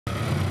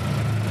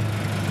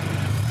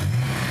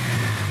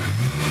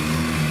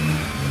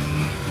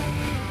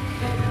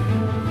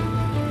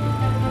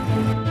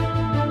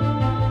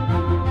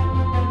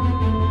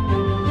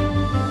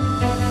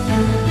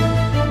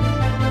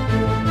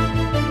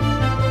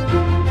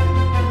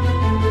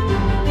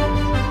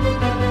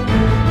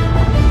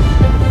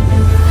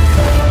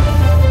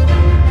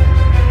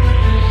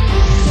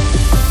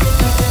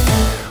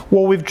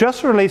we've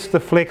just released the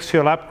Flex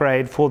Fuel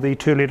upgrade for the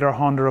 2-litre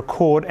Honda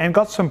Accord and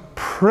got some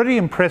pretty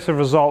impressive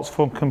results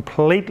for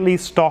completely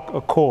stock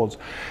Accords.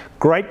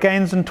 Great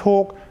gains in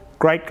torque,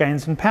 great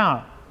gains in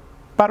power.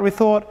 But we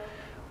thought,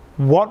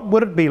 what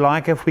would it be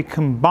like if we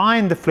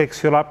combined the Flex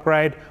Fuel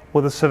upgrade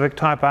with a Civic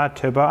Type R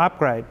Turbo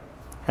upgrade?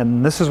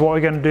 And this is what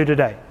we're going to do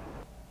today.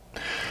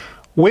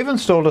 We've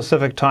installed a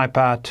Civic Type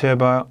R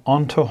Turbo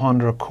onto a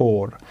Honda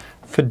Accord.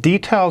 For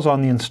details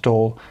on the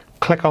install,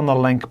 click on the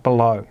link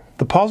below.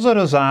 The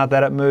positives are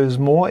that it moves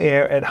more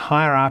air at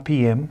higher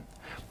RPM,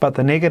 but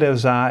the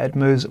negatives are it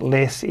moves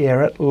less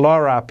air at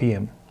lower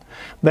RPM.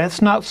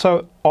 That's not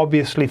so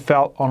obviously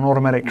felt on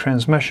automatic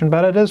transmission,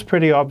 but it is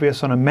pretty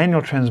obvious on a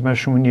manual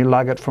transmission when you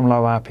lug it from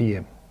low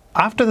RPM.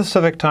 After the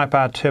Civic Type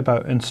R Turbo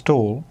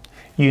install,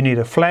 you need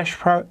a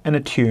FlashPro and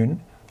a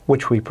tune,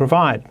 which we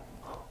provide.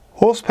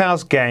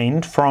 Horsepower's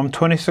gained from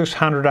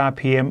 2600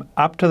 RPM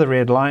up to the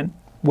red line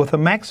with a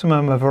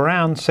maximum of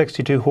around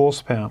 62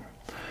 horsepower.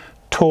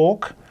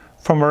 Torque,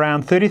 from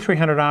around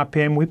 3300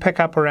 RPM, we pick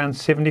up around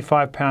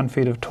 75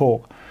 pound-feet of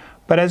torque.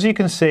 But as you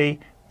can see,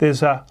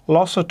 there's a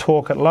loss of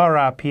torque at lower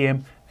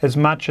RPM as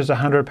much as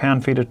 100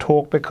 pound-feet of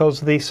torque because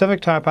the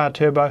Civic Type R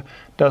Turbo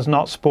does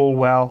not spool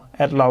well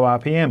at low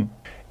RPM.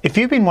 If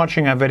you've been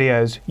watching our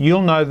videos,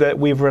 you'll know that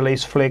we've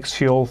released Flex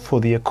Fuel for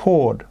the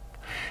Accord.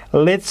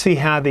 Let's see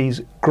how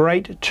these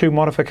great two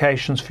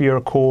modifications for your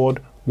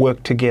Accord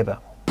work together.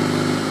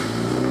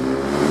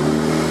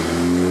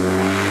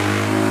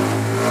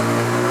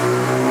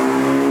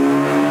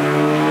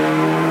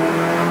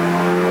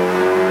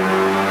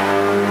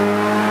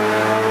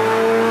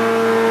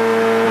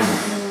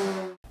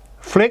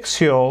 Flex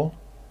Fuel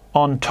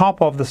on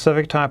top of the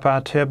Civic Type R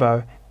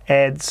Turbo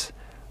adds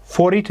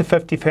 40 to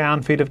 50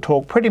 pound-feet of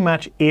torque pretty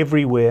much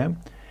everywhere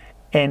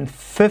and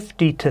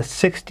 50 to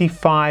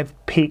 65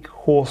 peak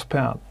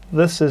horsepower.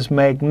 This is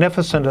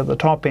magnificent at the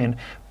top end,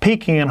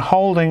 peaking and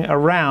holding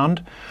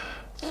around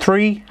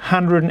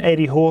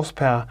 380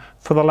 horsepower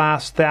for the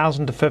last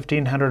 1000 to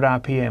 1500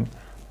 RPM.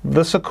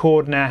 This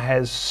Accord now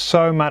has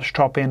so much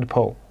top end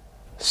pull.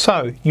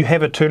 So you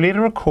have a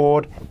 2-litre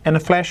Accord and a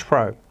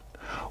FlashPro.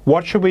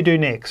 What should we do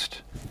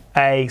next?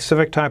 A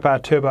Civic Type R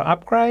Turbo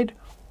upgrade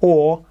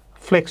or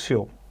Flex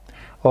Fuel?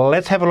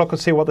 Let's have a look and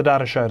see what the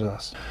data shows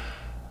us.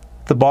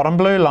 The bottom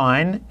blue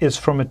line is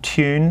from a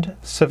tuned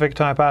Civic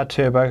Type R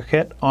Turbo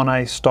kit on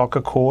a stock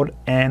Accord,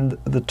 and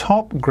the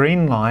top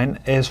green line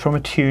is from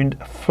a tuned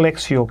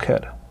Flex Fuel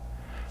kit.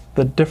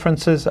 The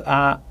differences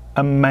are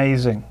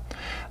amazing.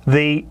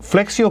 The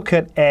Flex Fuel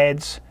kit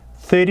adds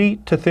 30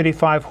 to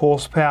 35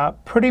 horsepower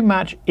pretty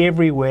much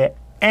everywhere,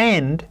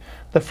 and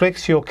the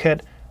Flex Fuel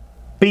kit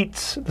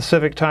beats the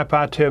Civic Type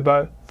R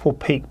Turbo for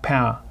peak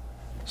power.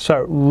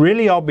 So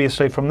really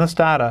obviously from this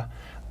data,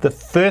 the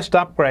first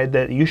upgrade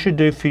that you should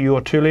do for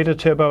your 2-litre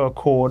Turbo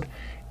Accord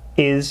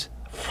is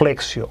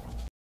Flex Fuel.